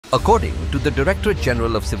According to the Directorate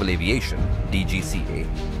General of Civil Aviation, DGCA,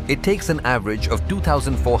 it takes an average of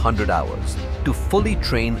 2,400 hours to fully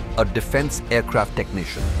train a defense aircraft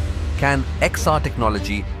technician. Can XR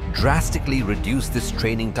technology drastically reduce this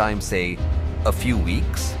training time, say, a few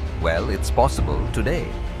weeks? Well, it's possible today.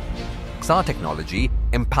 XR technology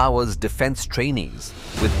empowers defense trainees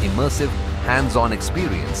with immersive, hands-on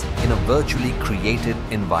experience in a virtually created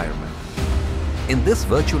environment. In this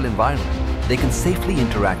virtual environment, they can safely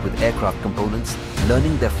interact with aircraft components,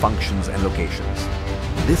 learning their functions and locations.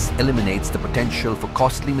 This eliminates the potential for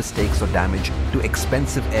costly mistakes or damage to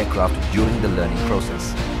expensive aircraft during the learning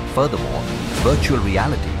process. Furthermore, virtual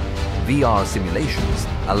reality (VR) simulations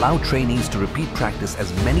allow trainees to repeat practice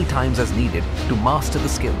as many times as needed to master the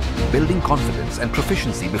skill, building confidence and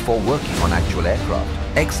proficiency before working on actual aircraft.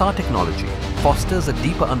 XR technology fosters a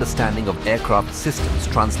deeper understanding of aircraft systems,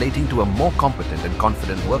 translating to a more competent and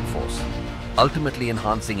confident workforce, ultimately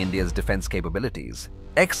enhancing India's defense capabilities.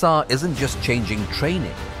 XR isn't just changing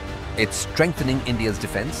training, it's strengthening India's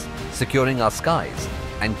defense, securing our skies,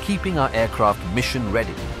 and keeping our aircraft mission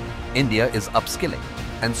ready. India is upskilling,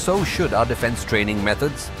 and so should our defense training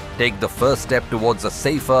methods. Take the first step towards a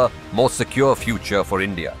safer, more secure future for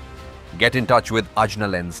India. Get in touch with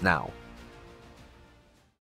Ajna Lens now.